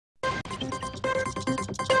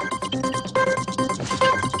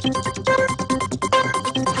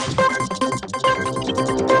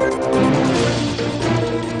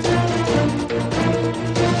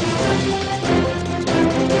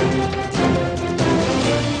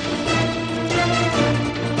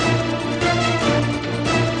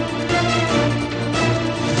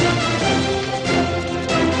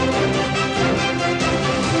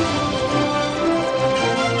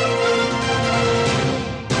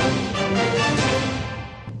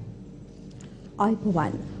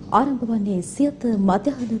ආයුබෝවන් ආරම්භ වන්නේ සියත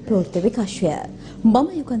මධ්‍යහන ප්‍රවෘත්ති විකාශය. මම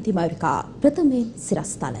යුගන්ති මයුරිකා ප්‍රථමයෙන්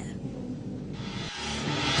සිරස්තල.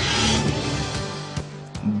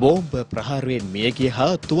 බෝම්බ ප්‍රහාරයෙන් මියගිය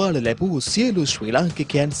හා තුවාල ලැබූ සියලු ශ්‍රී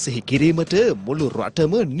ලාංකිකයන් සිහි කිරීමට මුළු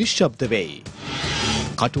රටම නිශ්ශබ්ද වෙයි.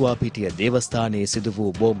 කටුවාපිටිය දේවස්ථානයේ සිදු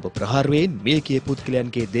වූ බෝම්බ ප්‍රහාරයෙන් මියගිය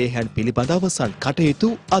පුද්ගලයන්ගේ දේහයන් පිළිබඳ අවසන් කටයුතු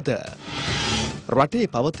අද. රටේ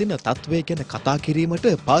පවතින තත්ත්වය ගැන කතා කිරීමට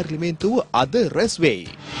පාර්ලිමේන්තුව අද රැස් වෙයි.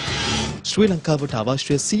 ශ්‍රී ලංකාවට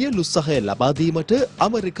අවශ්‍ය සියලු සහාය ලබා දීමට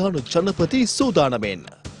ඇමරිකානු ජනපති සූදානමෙන්.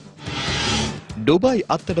 ඩුබයි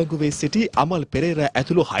අත්අඩංගුවේ සිටි අමල් පෙරේරා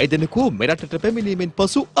ඇතුළු 6 දෙනෙකු මෙරටට පැමිණීමෙන්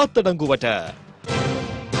පසු අත්අඩංගුවට.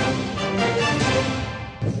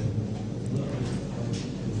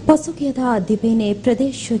 පසුගියදා දිවයිනේ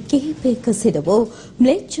ප්‍රදේශ කිහිපයක සිදු වූ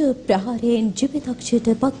ම්ලේච්ඡ ප්‍රහාරයෙන් ජීවිතක්ෂයට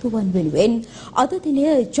පත්වුවන් වෙනුවෙන් අද දිනය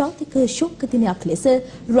ජාතික ශෝක දිනයක් ලෙස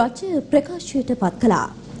රජය ප්‍රකාශයට පත් කළා.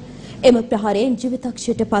 එම ප්‍රහාරයෙන්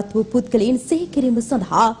ජීවිතක්ෂයට පත් වූ පුද්ගලයන් සිහි කිරීම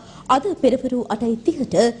සඳහා අද පෙරවරු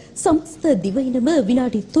 8:30ට සමස්ත දිවයිනම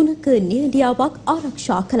විනාඩි 3ක නිහඬියාවක්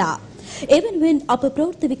ආරක්ෂා කළා. ඒ වෙනුවෙන් අප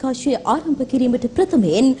ප්‍රවෘත්ති විකාශය ආරම්භ කිරීමට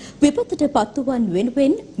ප්‍රථමයෙන් විපතට පත්වුවන්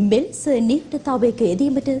වෙනුවෙන් මෙලෙස නිහඬතාවයක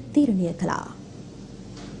යෙදීමට තීරණය කළා.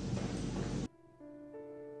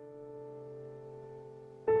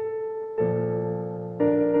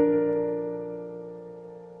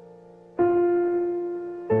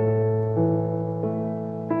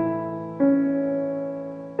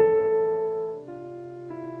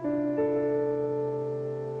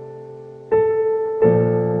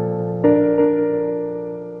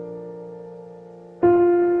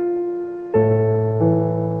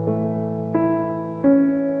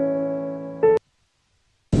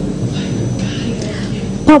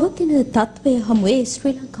 පවතින තත්ත්වය හමුවේ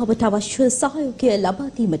ශ්‍රී ලංකාවට අවශ්‍ය සහයෝගය ලබා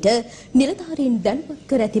දීමට නිලධාරීන් දැනුවත්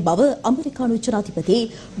කර ඇති බව ඇමරිකානු ජනාධිපති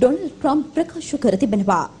ඩොනල්ඩ් ට්‍රම්ප් ප්‍රකාශ කර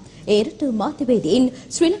තිබෙනවා. ඒරට මාධ්‍යවේදීන්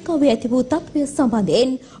ශ්‍රී ලංකාවේ ඇති වූ තත්ත්වය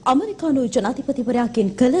සම්බන්ධයෙන් ඇමරිකානු ජනාධිපතිවරයාගෙන්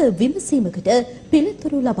කළ විමසීමකට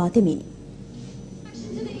පිළිතුරු ලබා දෙමින්.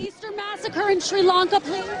 In Sri Lanka,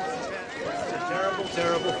 please. It's a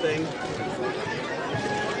terrible thing.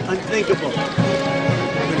 Unthinkable.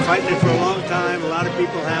 We've been fighting it for a long time. A lot of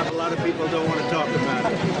people have. A lot of people don't want to talk about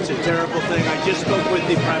it. It's a terrible thing. I just spoke with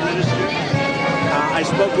the Prime Minister. I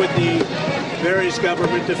spoke with the various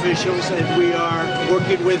government officials, and we are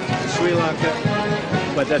working with Sri Lanka.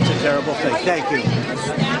 But that's a terrible thing. Thank you.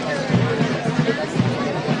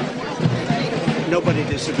 Nobody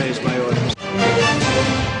disobeys my orders.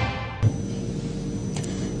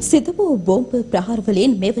 සිදු වූ බෝම්බ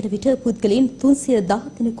ප්‍රහාරවලින් මේ වන විට පුද්ගලයන් 310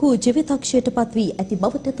 දෙනෙකු ජීවිතක්ෂයට පත් වී ඇති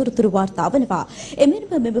බවට තොරතුරු වාර්තා වනවා.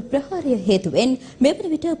 එමෙන්ම මෙම ප්‍රහාරය හේතුවෙන් මේ වන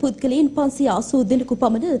විට පුද්ගලයන් 580 දෙනෙකු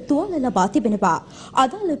පමණ තුවාල ලබා තිබෙනවා.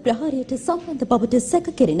 අදාළ ප්‍රහාරයට සම්බන්ධ බවට සැක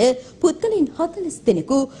කෙරෙන පුද්ගලයන් 40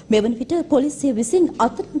 දෙනෙකු මේ වන විට පොලිසිය විසින්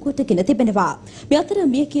අත්අඩංගුවට ගෙන තිබෙනවා. මේ අතර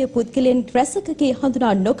මියගිය පුද්ගලයන් රැසකගේ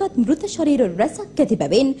හඳුනා නොගත් මෘත ශරීර රැසක් ඇති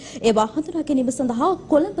බැවින් ඒවා හඳුනා ගැනීම සඳහා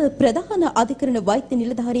කොළඹ ප්‍රධාන අධිකරණ වෛද්‍ය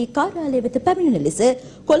නිලධාරී කාර්යාලය වෙත පැමිණෙන ලෙස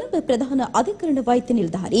කොළඹ ප්‍රධාන අධිකරණ වෛද්‍ය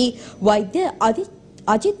නිලධාරී වෛද්‍ය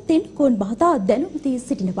අජිත් තෙන්කෝන් මහතා දැනුම් දී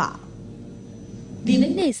සිටිනවා.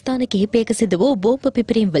 දිනෙන්නේ ස්ථාන කිහිපයක සිදු වූ බෝම්බ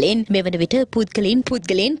පිපිරීම් වලින් මෙවන විට පුද්ගලයන්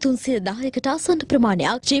 310කට ආසන්න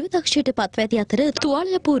ප්‍රමාණයක් ජීවිතක්ෂයට පත්ව ඇති අතර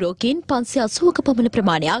තුවාල ලැබූ රෝගීන් 580ක පමණ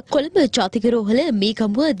ප්‍රමාණයක් කොළඹ ජාතික රෝහල,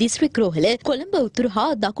 මීගමුව දිස්ත්‍රික් රෝහල, කොළඹ උතුරු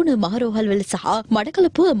හා දකුණ මහ රෝහල්වල සහ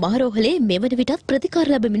මඩකලපුව මහ රෝහලේ මෙවන විටත් ප්‍රතිකාර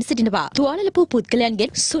ලැබමින් සිටිනවා. තුවාල ලැබූ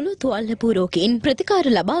පුද්ගලයන්ගෙන් සුළු තුවාල ලැබූ රෝගීන් ප්‍රතිකාර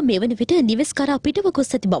ලබා මෙවන විට නිවෙස් කරා පිටව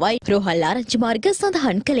ගොස් ඇති බවයි රෝහල් ආරංචි මාර්ග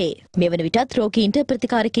සඳහන් කළේ. මෙවන විටත් රෝගීන්ට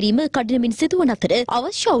ප්‍රතිකාර කිරීම කඩිනමින් සිදුවන අතර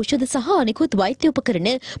අවශ්‍ය ඖෂධ සහ අනෙකුත් වෛද්‍ය උපකරණ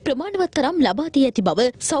ප්‍රමාණවත් තරම් ලබා දී ඇති බව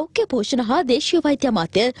සෞඛ්‍ය පෝෂණ හා දේශීය වෛද්‍ය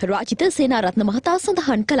අමාත්‍ය රාජිත සේනාරත්න මහතා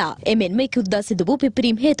සඳහන් කළා. එමෙන්ම ඉක්ුද්දා සිදු වූ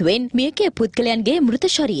පිපිරීම් හේතුවෙන් මියගිය පුද්ගලයන්ගේ මෘත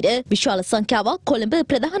ශරීර විශාල සංඛ්‍යාවක් කොළඹ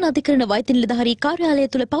ප්‍රධාන අධිකරණ වෛද්‍ය නිලධාරී කාර්යාලය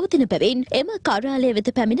තුළ පවතින බැවින් එම කාර්යාලය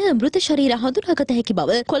වෙත පැමිණ මෘත ශරීර හඳුනාගත හැකි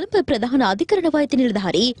බව කොළඹ ප්‍රධාන අධිකරණ වෛද්‍ය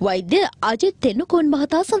නිලධාරී වෛද්‍ය අජිත් තෙන්නුකෝන්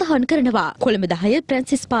මහතා සඳහන් කරනවා. කොළඹ 10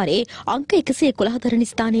 ප්‍රැන්සිස් පාරේ අංක 111 තරණ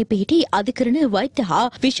ස්ථානයේ පිහිටි අධිකරණ වෛද්‍ය හා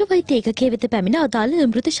විශ්ව වෛද්‍ය ඒකකයේ වෙත පැමිණ අදාළ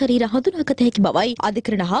මෘත ශරීර හඳුනාගත හැකි බවයි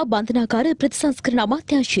අධිකරණ හා බන්ධනාකාර ප්‍රතිසංස්කරණ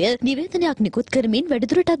අමාත්‍යාංශය නිවේදනයක් නිකුත් කරමින්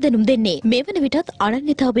වැඩිදුරටත් දැනුම් දෙන්නේ. මේ වන විටත්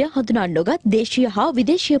අනන්‍යතාවය හඳුනා නොගත් දේශීය හා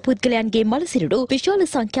විදේශීය පුද්ගලයන්ගේ මළසිරුරු විශාල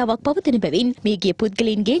සංඛ්‍යාවක් පවතින බැවින් මේගේ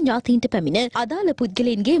පුද්ගලයන්ගේ ඥාතීන්ට පැමිණ අදාළ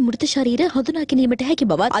පුද්ගලයන්ගේ මෘත ශරීර හඳුනා ගැනීමට හැකි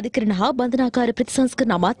බවත් අධිකරණ හා බන්ධනාකාර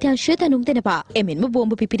ප්‍රතිසංස්කරණ අමාත්‍යාංශය දැනුම් දෙනවා. එමෙන්ම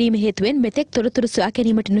බෝම්බ පිපිරීම හේතුවෙන් මෙතෙක් තොරතුරු සොයා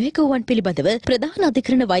ගැනීමට නොහැකි වූවන් පිළිබඳව ප්‍රධාන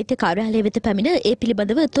අධිකරණ වෛද්‍ය කාර්යාලය වෙත පැමිණ ඒ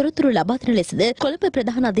පිළිබඳව තොරතුරු ලබා දෙන ලෙසද කොළඹ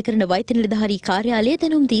ප්‍රධාන අධිකරණ වෛද්‍ය නිලධාරී කාර්යාලය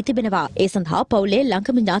දැනුම් දී තිබෙනවා. ඒ සඳහා පවුලේ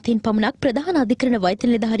ළඟම ඥාතීන් පමණක් ප්‍රධාන අධිකරණ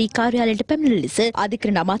වෛද්‍ය නිලධාරී කාර්යාලයට පැමිණෙන ලෙස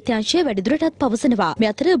අධිකරණ අමාත්‍යාංශය වැඩිදුරටත් පවසනවා.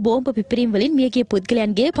 මේ අතර බෝම්බ පිපිරීම් වලින් මියගිය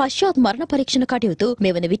පුද්ගලයන්ගේ පශ්චාත් මරණ පරීක්ෂණ කටයුතු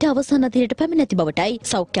මේ වන විට අවසන් අදියරට පැමිණ ඇති බවටයි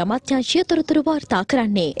සෞඛ්‍ය අමාත්‍යාංශය තොරතුරු වාර්තා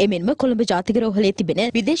කරන්නේ. එමෙන්ම කොළඹ ජාතික රෝහලේ තිබෙන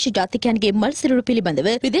විදේශ ජාතිකයන්ගේ මල් සිරුරු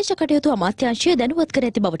පිළිබඳව විදේශ කටයුතු අමාත්‍යාංශය දැනුවත් කර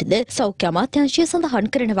ඇති බවටද සෞඛ්‍ය අමාත්‍යාංශය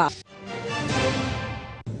සඳහන් කරනවා.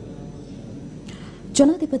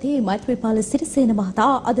 ජනාධිපති මෛත්‍රීපාල සිරිසේන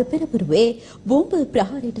මහතා අද පෙරපුරුවේ බෝම්බ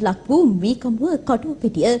ප්‍රහාරයට ලක් වූ මීකඹුව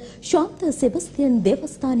කටුවපිටිය ශාන්ත සෙබස්තියන්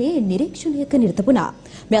දේවස්ථානයේ නිරීක්ෂණයක නිරත වුණා.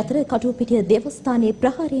 මේ අතර කටුවපිටිය දේවස්ථානයේ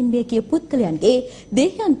ප්‍රහාරයෙන් මියගිය පුද්ගලයන්ගේ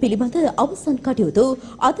දේහයන් පිළිබඳ අවසන් කටයුතු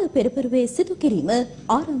අද පෙරපුරුවේ සිදු කිරීම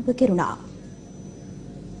ආරම්භ කෙරුණා.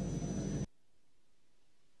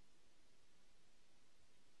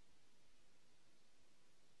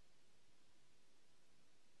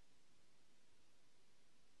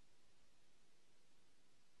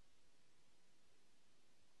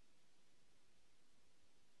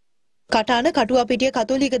 කටාන කටුවපිටිය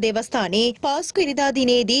කතෝලික දේවස්ථානයේ පාස්කු ඉරිදා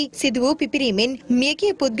දිනේදී සිදු වූ පිපිරීමෙන්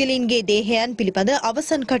මියගිය පුද්ගලයන්ගේ දේහයන් පිළිබඳ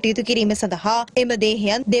අවසන් කටයුතු කිරීම සඳහා එම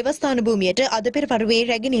දේහයන් දේවස්ථාන භූමියට අද පෙරපරුවේ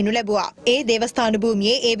රැගෙන එනු ලැබුවා. ඒ දේවස්ථාන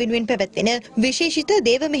භූමියේ ඒ වෙනුවෙන් පැවැත්වෙන විශේෂිත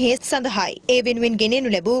දේව මෙහෙය සඳහායි. ඒ වෙනුවෙන්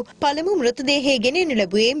ගෙනෙනු ලැබූ පළමු මෘතදේහය ගෙනෙනු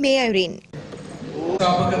ලැබුවේ මේ අයුරින්.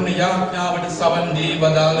 සාපකරණ යාඥාවට සවන් දී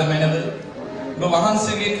වදාළ මැනව ඔබ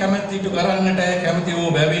වහන්සේගේ කැමැති ඉටු කරන්නට කැමැති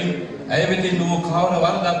වූ බැවින් ඇය වෙතින් වූ කවර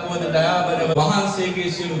වරදක් වුවද දයාබර වහන්සේගේ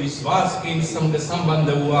සියලු විශ්වාසිකයින් සමග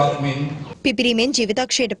සම්බන්ධ වූ ආත්මෙන් පිපිරීමෙන්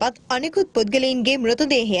ජීවිතක්ෂයටපත් අනෙකුත් පුද්ගලයන්ගේ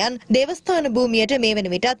මෘතදේහයන් දේවස්ථාන භූමියට මේ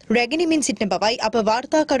වන විටත් රැගෙනමින් සිටින බවයි අප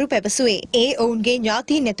වාර්තාකරු පැවසුවේ. ඒ ඔවුන්ගේ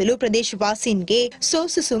ඥාතීන් ඇතුළු ප්‍රදේශවාසීන්ගේ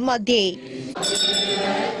සෝසුසුම් මැදයේ.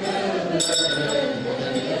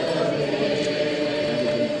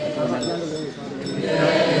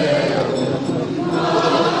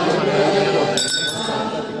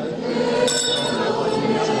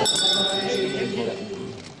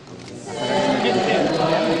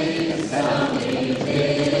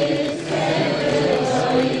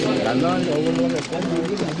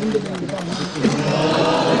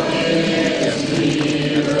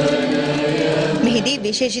 මෙහිදී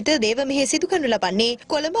විශේෂිත දේව මෙහෙය සිදු කරනු ලබන්නේ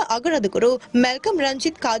කොළඹ අගරදුගුරු මැල්කම්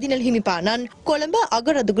රංජිත් කාදිනල් හිමිපාණන්, කොළඹ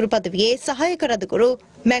අගරදුගුරු පදවියේ සහායක රදුගුරු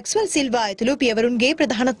මැක්ස්වල් සිල්වා ඇතුළු පියවරුන්ගේ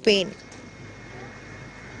ප්‍රධානත්වයෙන්.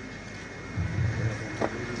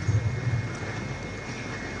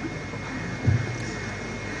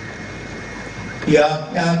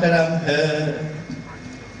 යාඥා කරම්හ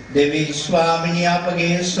දෙවි ස්වාමිනිය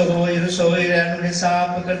අපගේ සොහොයුරු සොහොයුරන් ලෙස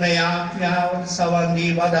අප කරන යාඥාවට සවන්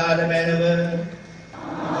දී වදාළ මැනව.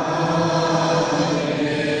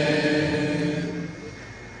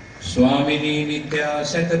 ස්වාමිනී විද්‍යා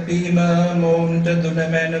සැතපීම මොවුන්ට දුන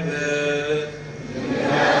මැනව.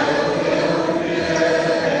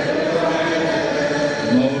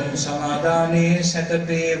 මොවුන් සමාදානයේ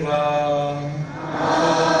සැතපේවා.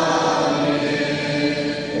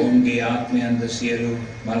 ඔවුන්ගේ ආත්මයන්ද සියලු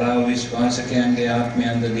මලාව විශ්වාසකයන්ගේ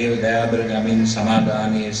ආත්මයන්ද දේව දයාබර ගමින්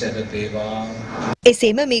සමාදානයේ සැතපේවා.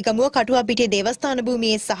 එසේම මේ ගමුව කටුවපිටිය දේවස්ථාන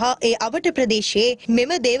භූමියේ සහ ඒ අවට ප්‍රදේශයේ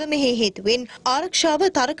මෙම දේව මෙහෙය හේතුවෙන් ආරක්ෂාව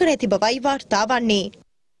තර කර ඇති බවයි වාර්තා වන්නේ.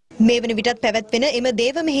 මේ වන විටත් පැවැත්වෙන එම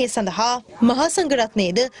දේව මෙහෙය සඳහා මහා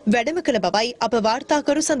සංඝරත්නයේද වැඩම කළ බවයි අප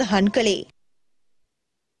වාර්තාකරු සඳහන් කළේ.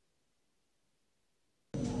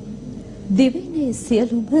 දිවයිනේ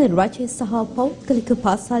සියලුම රජය සහ පෞද්ගලික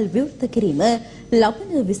පාසල් විවෘත කිරීම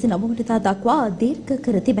ලබන 29 වෙනිදා දක්වා දීර්ඝ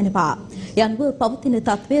කර තිබෙනවා. යනුව පවතින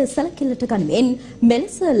තත්ත්වය සැලකිල්ලට ගනිමින්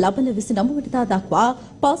මෙලෙස ලබන 29 වෙනිදා දක්වා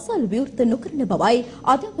පාසල් විවෘත නොකරන බවයි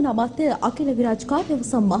අධ්‍යාපන අමාත්‍ය අකිල විරාජ්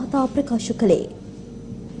කාර්යවසම් මහතා ප්‍රකාශ කළේ.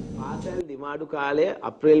 පාසල් දිමාඩු කාලය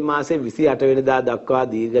අප්‍රේල් මාසේ 28 වෙනිදා දක්වා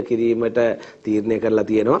දීර්ඝ කිරීමට තීරණය කරලා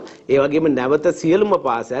තියෙනවා. ඒ වගේම නැවත සියලුම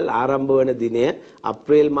පාසල් ආරම්භ වන දිනය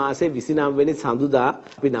අප්‍රේල් මාසේ 29 වෙනි සඳුදා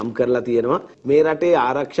අපි නම් කරලා තියෙනවා. මේ රටේ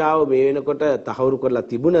ආරක්ෂාව මේ වෙනකොට තහවුරු කරලා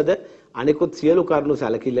තිබුණද අනිකුත් සියලු කරුණු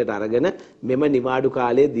සැලකිල්ලට අරගෙන මෙම නිවාඩු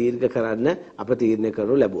කාලය දීර්ඝ කරන්න අප තීරණය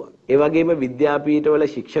කරනු ලැබුවා. ඒ වගේම විද්‍යාපීඨවල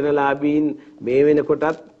ශික්ෂණලාභීන් මේ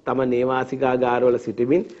වෙනකොටත් තම නේවාසිකාගාරවල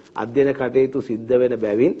සිටමින් අධ්‍යයන කටයුතු සිද්ධ වෙන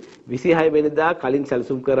බැවින් 26 වෙනිදා කලින්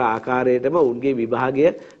සැලසුම් කර ආකාරයටම උන්ගේ විභාගය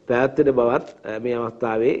පැවැත්වෙන බවත් මේ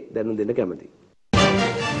අවස්ථාවේ දැනුම් දෙන්න කැමැතියි.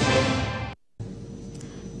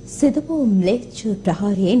 සිදුවූ ම්ලේච්ඡ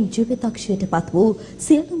ප්‍රහාරයෙන් ජීවිතක්ෂයට පත් වූ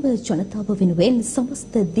සියලුම ජනතාව වෙනුවෙන්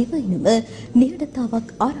සමස්ත දිවයිනම නිහඬතාවක්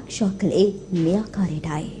ආරක්ෂා කළේ මේ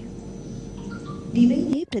ආකාරයටයි.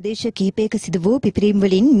 දිවයිනේ ප්‍රදේශ කිහිපයක සිදු වූ පිපිරීම්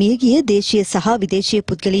වලින් මියගිය දේශීය සහ විදේශීය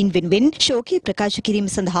පුද්ගලයන් වෙනුවෙන් ශෝකය ප්‍රකාශ කිරීම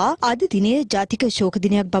සඳහා අද දිනය ජාතික ශෝක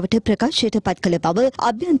දිනයක් බවට ප්‍රකාශයට පත් කළ බව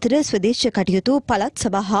අභ්‍යන්තර ස්වදේශ කටයුතු පළාත්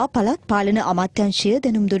සභා හා පළාත් පාලන අමාත්‍යාංශය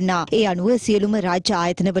දැනුම් දුන්නා. ඒ අනුව සියලුම රාජ්‍ය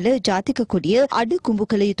ආයතනවල ජාතික කොඩිය අඩ කුඹු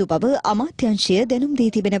කළ යුතු බව අමාත්‍යාංශය දැනුම් දී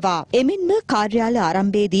තිබෙනවා. එමෙන්ම කාර්යාල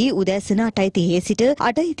ආරම්භයේදී උදෑසන 8:30 සිට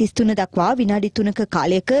 8:33 දක්වා විනාඩි 3ක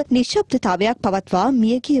කාලයක නිශ්ශබ්දතාවයක් පවත්වා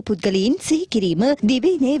මියගිය පුද්ගලයන් සිහි කිරීම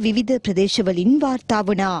දිවයිනේ විවිධ ප්‍රදේශවලින් වාර්තා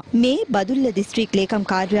වුණා. මේ බදුල්ල දිස්ත්‍රික් ලේකම්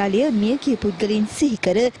කාර්යාලය මියගිය පුද්ගලයන් සිහි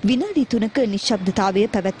කර විනාඩි 3ක නිශ්ශබ්දතාවය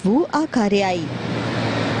පැවැත් වූ ආකාරයයි.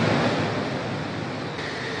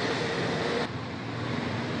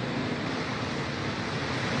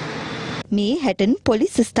 මේ හැටන්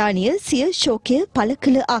පොලිස් ස්ථානීය සිය ශෝකය පළ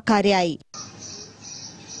කළ ආකාරයයි.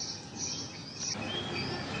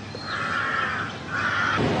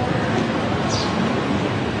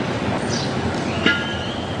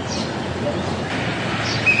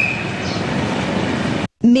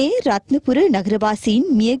 මේ රත්නපුර නගරවාසීන්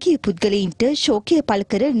මියගිය පුද්ගලයින්ට ශෝකය පළ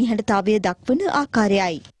කර නිහඬතාවය දක්වන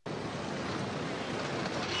ආකාරයයි.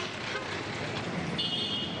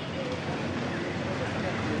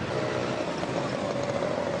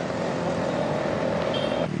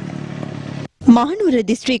 මහනුවර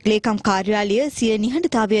දිස්ත්‍රික් ලේකම් කාර්යාලය සිය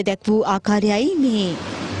නිහඬතාවය දැක් වූ ආකාරයයි මේ.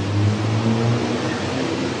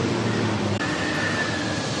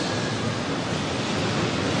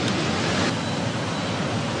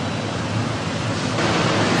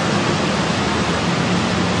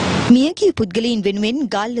 මියගිය පුද්ගලයන් වෙනුවෙන්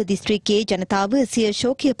ගාල්ල දිස්ත්‍රික්කයේ ජනතාව සිය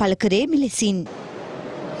ශෝකය පළ කරේ මෙලෙසින්.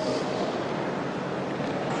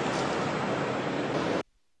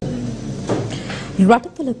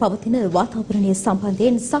 රට තුළ පවතින වාතාවරණය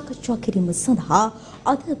සම්බන්ධයෙන් සාකච්ඡා කිරීම සඳහා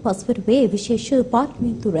අද පස්වරුවේ විශේෂ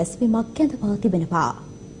පාර්ලිමේන්තු රැස්වීමක් කැඳවා තිබෙනවා.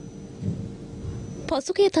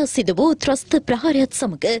 පසුගියදා සිදු වූ ත්‍රස්ත ප්‍රහාරයත්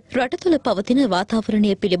සමග රට තුළ පවතින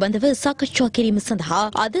වාතාවරණය පිළිබඳව සාකච්ඡා කිරීම සඳහා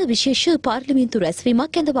අද විශේෂ පාර්ලිමේන්තු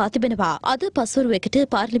රැස්වීමක් කැඳවා තිබෙනවා. අද පස්වරුවකට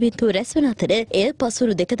පාර්ලිමේන්තුව රැස්වන අතර එය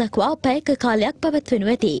පස්වරු දෙක දක්වා පැයක කාලයක්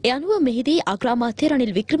පැවැත්වෙනු ඇති. ඒ අනුව මෙහිදී අග්‍රාමාත්‍ය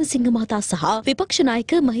රනිල් වික්‍රමසිංහ මහතා සහ විපක්ෂ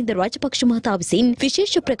නායක මහින්ද රාජපක්ෂ මහතා විසින්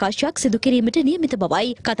විශේෂ ප්‍රකාශයක් සිදු කිරීමට නියමිත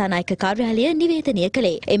බවයි කතානායක කාර්යාලය නිවේදනය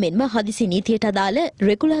කළේ. එමෙන්ම හදිසි නීතියට අදාළ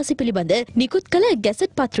රෙගුලාසි පිළිබඳ නිකුත් කළ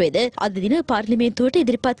ගැසට් පත්‍රයේද අද දින පාර්ලිමේන්තුව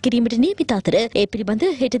ඉදිරිපත් කිරීමට නියමිත අතර ඒ පිළිබඳ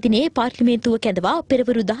හෙට දිනේ පාර්ලිමේන්තුව කැඳවා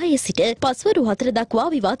පෙරවරු 10 සිට පස්වරු 4 දක්වා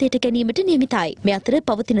විවාදයට ගැනීමට නියමිතයි. මේ අතර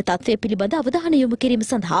පවතින තත්ත්වය පිළිබඳ අවධානය යොමු කිරීම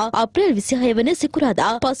සඳහා අප්‍රේල් 26 වන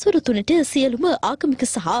සිකුරාදා පස්වරු 3ට සියලුම ආගමික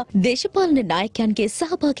සහ දේශපාලන නායකයන්ගේ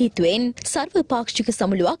සහභාගීත්වයෙන් සර්වපාක්ෂික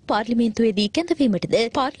සමුළුවක් පාර්ලිමේන්තුවේදී කැඳවීමටද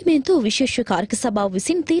පාර්ලිමේන්තු විශේෂ කාර්ක සභාව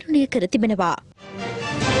විසින් තීරණය කර තිබෙනවා.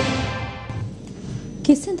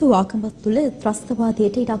 කිසිදු ආගමක් තුළ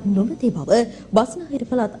ත්‍රස්තවාදයට ඉඩක් නොමැති බව බස්නාහිර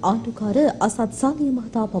පළාත් ආණ්ඩුකාර අසත් සාලිය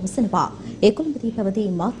මහතා පවසනවා. ඒ කොළඹදී පැවති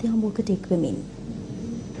මාධ්‍ය හමුවකට එක්වෙමින්.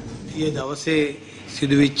 ඊයේ දවසේ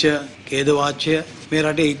සිදුවිච්ච ඛේදවාචය මේ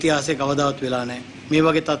රටේ ඉතිහාසයේ කවදාවත් වෙලා නැහැ. මේ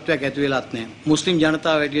වගේ තත්ත්වයක් ඇති වෙලත් නැහැ. මුස්ලිම්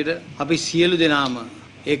ජනතාව හැටියට අපි සියලු දෙනාම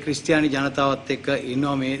ඒ ක්‍රිස්තියානි ජනතාවත් එක්ක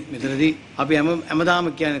ඉන්නවා මේ මෙතනදී. අපි හැමදාම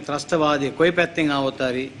කියන්නේ ත්‍රස්තවාදයේ කොයි පැත්තෙන් ආවොත්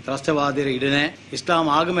හරි ත්‍රස්තවාදයට ඉඩ නැහැ. ඉස්ලාම්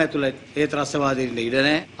ආගම ඇතුළත ඒ ත්‍රස්තවාදයට ඉඩ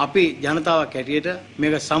නැහැ. අපි ජනතාවක් හැටියට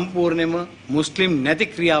මේක සම්පූර්ණයෙන්ම මුස්ලිම් නැති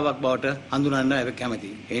ක්‍රියාවක් බවට හඳුනන්න අපි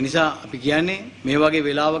කැමතියි. ඒ නිසා අපි කියන්නේ මේ වගේ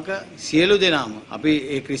වෙලාවක සියලු දෙනාම අපි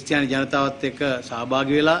ඒ ක්‍රිස්තියානි ජනතාවත් එක්ක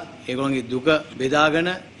සහභාගී වෙලා ඒගොල්ලන්ගේ දුක බෙදාගෙන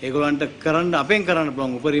ඒගොල්ලන්ට කරන්න අපෙන් කරන්න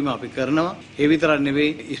පුළුවන් උපරිම අපි කරනවා. ඒ විතරක්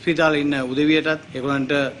නෙවෙයි ඉස්පිතාලේ ඉන්න උදවියටත්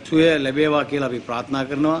ඒගොල්ලන්ට සුවය ලැබේවා කියලා අපි ප්‍රාර්ථනා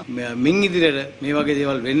කරනවා. මින් ඉදිරියට මේ වගේ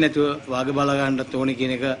දේවල් වෙන්නේ නැතුව වාග බල ගන්නත් ඕනේ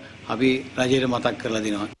කියන එක අපි රජයට මතක් කරලා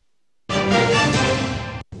දෙනවා.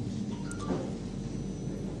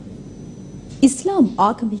 ඉස්ලාම්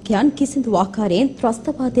ආගමිකයන් කිසිදු ආකාරයෙන්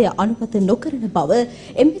ත්‍රස්තවාදය අනුමත නොකරන බව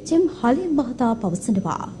එම්.එච්.එම්. හලීම් මහතා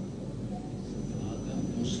පවසනවා.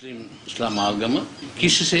 ඉස්ලාම් ආගම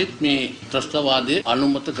කිසිසේත් මේ ත්‍රස්තවාදය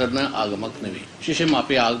අනුමත කරන ආගමක් නෙවෙයි. විශේෂයෙන්ම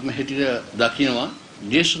අපේ ආගම හැටියට දකිනවා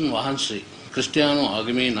ජේසුස් වහන්සේ ක්‍රිස්තියානි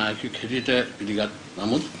ආගමේ නායකයෙක් හැටියට පිළිගත්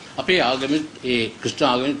නමුත් අපේ ආගමෙත් ඒ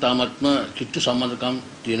ක්‍රිස්තියානි ආගමෙන් තාමත්ම කිට්ටු සම්බන්ධකම්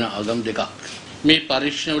තියෙන ආගම් දෙකක්. මේ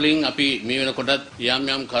පරීක්ෂණ වලින් අපි මේ වෙනකොටත්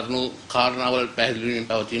යම් කරුණු කාරණාවල් පැහැදිලිවමින්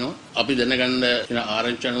පවතිනවා. අපි දැනගන්න යන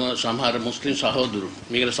ආරංචි අනුව සමහර මුස්ලිම් සහෝදරු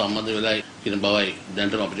මේකට සම්බන්ධ වෙලා ඉන්න බවයි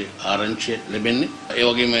දැනට අපිට ආරංචි ලැබෙන්නේ. ඒ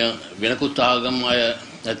වගේම වෙනකුත් ආගම් අය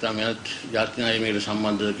නැත්නම් වෙනත් ජාතින් අය මේකට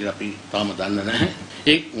සම්බන්ධද කියලා අපි තාම දන්නේ නැහැ.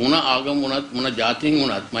 ඒ මොන ආගම් වුණත් මොන ජාතින්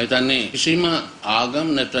වුණත් මම හිතන්නේ කිසිම ආගම්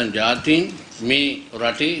නැත්නම් ජාතින් මේ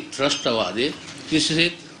රටේ ත්‍රස්තවාදයේ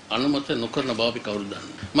කිසිසේත් අනුමත නොකරන බව අපි කවුරුද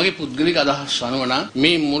දන්නේ. මගේ පුද්ගලික අදහස් අනුව නම්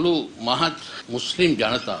මේ මුළු මහත් මුස්ලිම්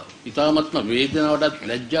ජනතාව ඉතාමත්ම වේදනාවටත්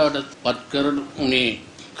ලැජ්ජාවටත් පත් කරන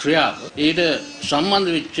ක්‍රියාව ඊට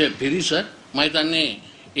සම්බන්ධ වෙච්ච පිරිස මම හිතන්නේ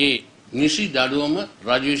ඒ නිසි දඩුවම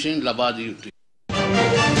රජ විසින් ලබා දිය යුතුයි.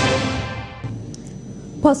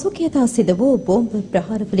 පසුගියදා සිදු වූ බෝම්බ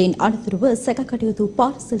ප්‍රහාරවලින් අනතුරුව සැකකටයුතු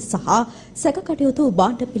පාර්සල් සහ සැකකටයුතු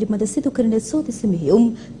භාණ්ඩ පිළිබඳ සිදු කරන සෝදිසි මෙහෙයුම්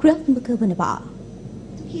ක්‍රියාත්මක වනවා.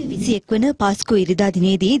 21 වන පාස්කු ඉරිදා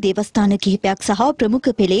දිනේදී දේවස්ථාන කිහිපයක් සහ ප්‍රමුඛ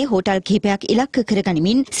පෙළේ හෝටල් කිහිපයක් ඉලක්ක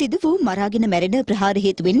කරගනිමින් සිදු වූ මරාගෙන මැරෙන ප්‍රහාර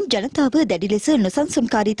හේතුවෙන් ජනතාව දැඩි ලෙස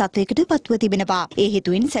නොසන්සුන්කාරී තත්වයකට පත්ව තිබෙනවා. ඒ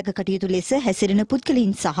හේතුවෙන් සැකකටයුතු ලෙස හැසිරෙන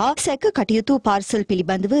පුද්ගලයන් සහ සැකකටයුතු පාර්සල්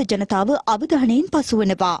පිළිබඳව ජනතාව අවධානයෙන්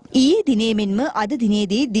පසුවනවා. ඊයේ දිනේ මෙන්ම අද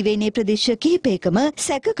දිනේදී දිවයිනේ ප්‍රදේශ කිහිපයකම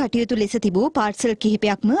සැකකටයුතු ලෙස තිබූ පාර්සල්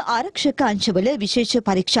කිහිපයක්ම ආරක්ෂක අංශවල විශේෂ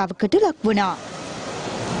පරීක්ෂාවකට ලක් වුණා.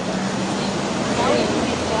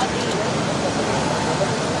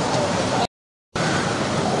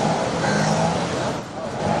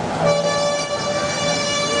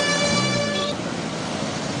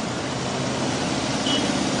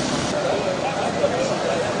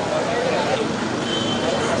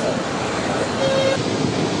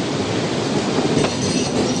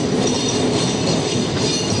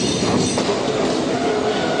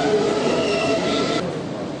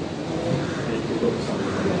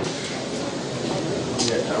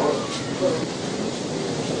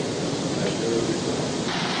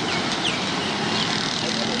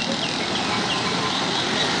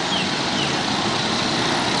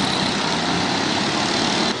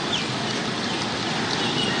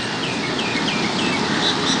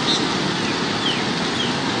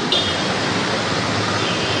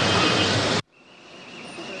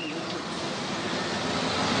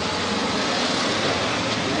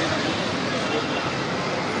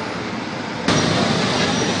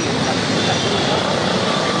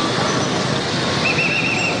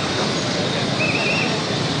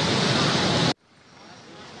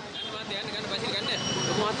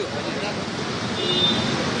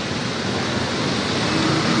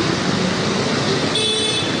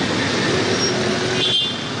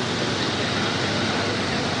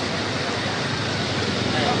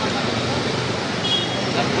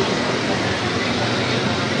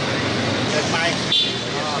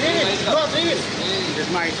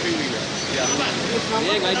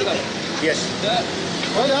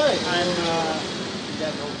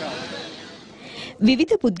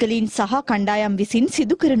 විවිධ පුද්ගලයන් සහ කණ්ඩායම් විසින්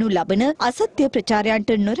සිදු කරනු ලබන අසත්‍ය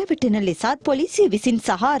ප්‍රචාරයන්ට නොරැවටෙන ලෙසත් පොලිසිය විසින්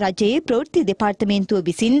සහ රජයේ ප්‍රවෘත්ති දෙපාර්තමේන්තුව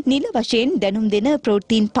විසින් නිල වශයෙන් දැනුම් දෙන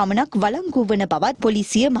ප්‍රවෘත්තීන් පමණක් වළංගු වන බවත්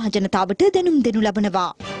පොලිසිය මහජනතාවට දැනුම් දෙනු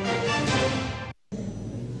ලබනවා.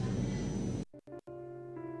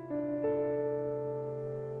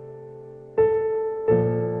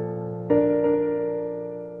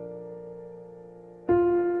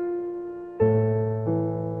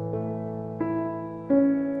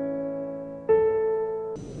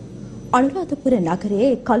 අනුරාධපුර නගරයේ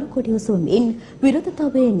කළුකොඩි උසුමින්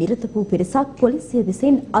විරෝධතාවයේ නිරත වූ පිරිසක් පොලිසිය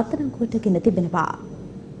විසින් අත්අඩංගුවට ගෙන තිබෙනවා.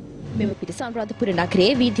 මෙම පිරිස අනුරාධපුර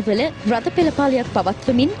නගරයේ වීදිවල රථ පෙළපාලියක්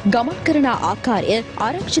පවත්වමින් ගමන් කරන ආකාරය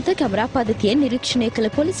ආරක්ෂිත කැමරා පද්ධතියෙන් නිරීක්ෂණය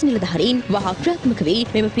කළ පොලිස් නිලධාරීන් වහා ක්‍රියාත්මක වී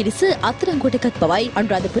මෙම පිරිස අත්අඩංගුවට ගත් බවයි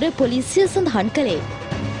අනුරාධපුර පොලිසිය සඳහන් කළේ.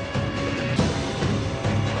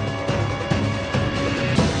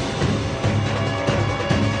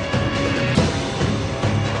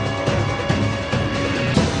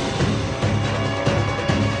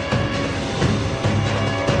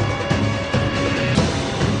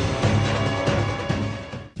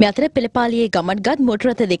 මේ අතර පෙළපාලියේ ගමන්ගත් මොටර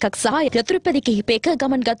රථ දෙකක් සහ යතුරුපැදි කිහිපයක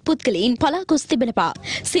ගමන්ගත් පුද්ගලයන් පලා ගොස් තිබෙනවා.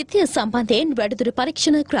 සිද්ධිය සම්බන්ධයෙන් වැඩිදුර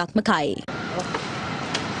පරීක්ෂණ ක්‍රියාත්මකයි.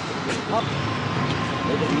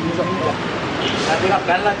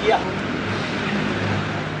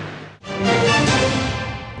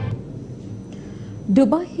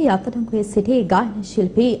 ඩුබායිහි අත්අඩංගුවේ සිටි ගායන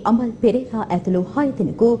ශිල්පී අමල් පෙරේරා ඇතුළු 6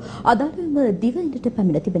 දෙනෙකු අදාළවම දිවයිනට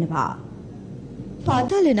පැමිණ තිබෙනවා.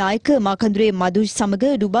 පාතාල නායක මාකඳුරේ මදුෂ් සමග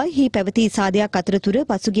ඩුබායිහි පැවති සාදයක් අතරතුර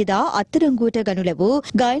පසුගියදා අත්අඩංගුවට ගනු ලැබූ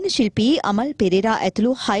ගායන ශිල්පී අමල් පෙරේරා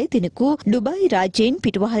ඇතුළු 6 දෙනෙකු ඩුබායි රාජ්‍යයෙන්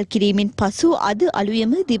පිටුවහල් කිරීමෙන් පසු අද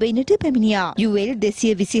අලුයම දිවයිනට පැමිණියා. UL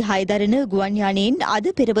 226 දරන ගුවන් යානයෙන් අද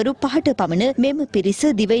පෙරවරු 5ට පමණ මෙම පිරිස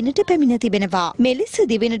දිවයිනට පැමිණ තිබෙනවා. මෙලෙස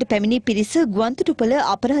දිවයිනට පැමිණි පිරිස ගුවන්තොටුපළ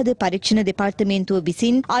අපරාධ පරීක්ෂණ දෙපාර්තමේන්තුව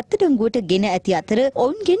විසින් අත්අඩංගුවට ගෙන ඇති අතර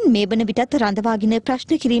ඔවුන්ගෙන් මේ වන විටත් රඳවාගෙන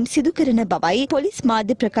ප්‍රශ්න කිරීම් සිදු කරන බවයි පොලිස්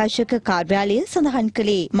මාධ්‍ය ප්‍රකාශක කාර්යාලය සඳහන්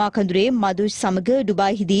කළේ. මාකඳුරේ මදුෂ් සමග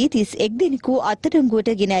ඩුබායිහිදී 31 දෙනෙකු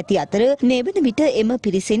අත්අඩංගුවට ගෙන ඇති අතර මේ වන විට එම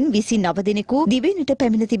පිරිසෙන් 29 දෙනෙකු දිවයිනට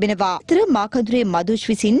පැමිණ තිබෙනවා. අතර මාකඳුරේ මදුෂ්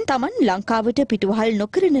විසින් තමන් ලංකාවට පිටුවහල්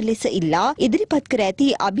නොකරන ලෙස ඉල්ලා ඉදිරිපත් කර ඇති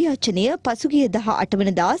අභියාචනය පසුගිය 18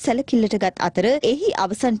 වනදා සැලකිල්ලට ගත් අතර එහි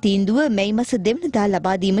අවසන් තීන්දුව මැයි මාස 2 වනදා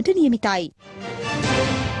ලබා දීමට නියමිතයි.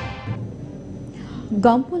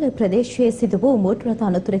 ගම්පොළ ප්‍රදේශයේ සිදු වූ මෝටර රථ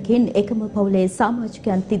අනතුරකින් එකම පවුලේ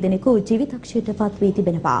සමාජිකයන් 30 දෙනෙකු ජීවිතක්ෂයට පත් වී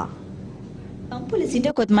තිබෙනවා. ගම්පොළ සිට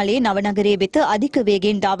කොත්මලේ නවනගරයේ වෙත අධික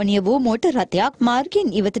වේගයෙන් ධාවනය වූ මෝටර රථයක්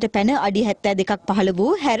මාර්ගයෙන් ඉවතට පැන අඩි 72ක් පහළ වූ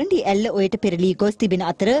හැරඬි ඇල්ල ඔයට පෙරළී ගොස් තිබෙන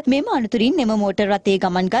අතර මෙම අනතුරින් එම මෝටර රථයේ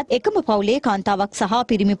ගමන්ගත් එකම පවුලේ කාන්තාවක් සහ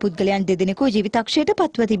පිරිමි පුද්ගලයන් 2 දෙනෙකු ජීවිතක්ෂයට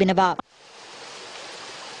පත්ව තිබෙනවා.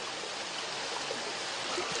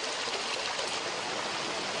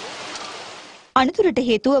 අනතුරට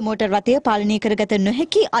හේතුව මෝටර් රථය පාලනය කරගත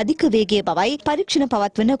නොහැකි අධික වේගය බවයි පරීක්ෂණ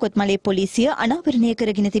පවත්වන කොත්මලේ පොලිසිය අනාවරණය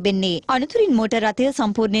කරගෙන තිබෙන්නේ. අනතුරින් මෝටර් රථය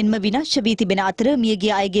සම්පූර්ණයෙන්ම විනාශ වී තිබෙන අතර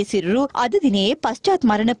මියගිය අයගේ සිරුරු අද දිනේ පශ්චාත්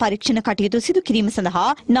මරණ පරීක්ෂණ කටයුතු සිදු කිරීම සඳහා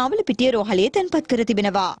නාවලපිටිය රෝහලේ තැන්පත් කර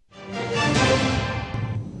තිබෙනවා.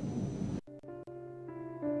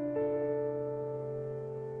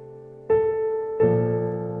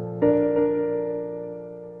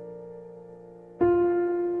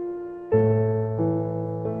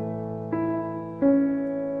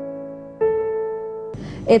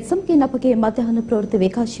 ඒත් සමගින් අපගේ මධ්‍යහන ප්‍රවෘත්ති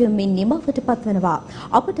විකාශය මින් නිමවට පත්වනවා.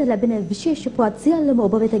 අපට ලැබෙන විශේෂ පුවත් සියල්ලම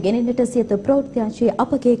ඔබ වෙත ගෙනෙන්නට සියත ප්‍රවෘත්ති අංශයේ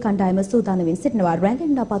අපගේ කණ්ඩායම සූදානමින් සිටිනවා.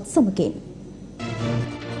 රැඳෙන්න අපත් සමගින්.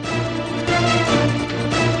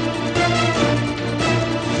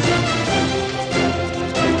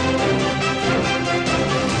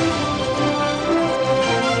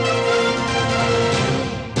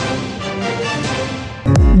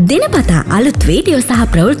 දිනපතා අලුත් වීඩියෝ සහ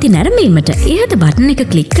ප්‍රවෘත්ති නැරඹීමට ඉහත බටන් එක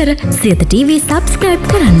ක්ලික් කර සියත TV සබ්ස්ක්‍රයිබ්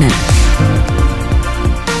කරන්න.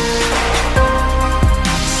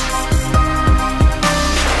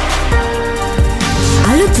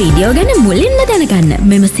 අලුත් වීඩියෝ ගැන මුලින්ම දැනගන්න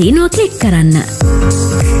මෙම සීනුව ක්ලික්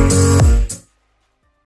කරන්න.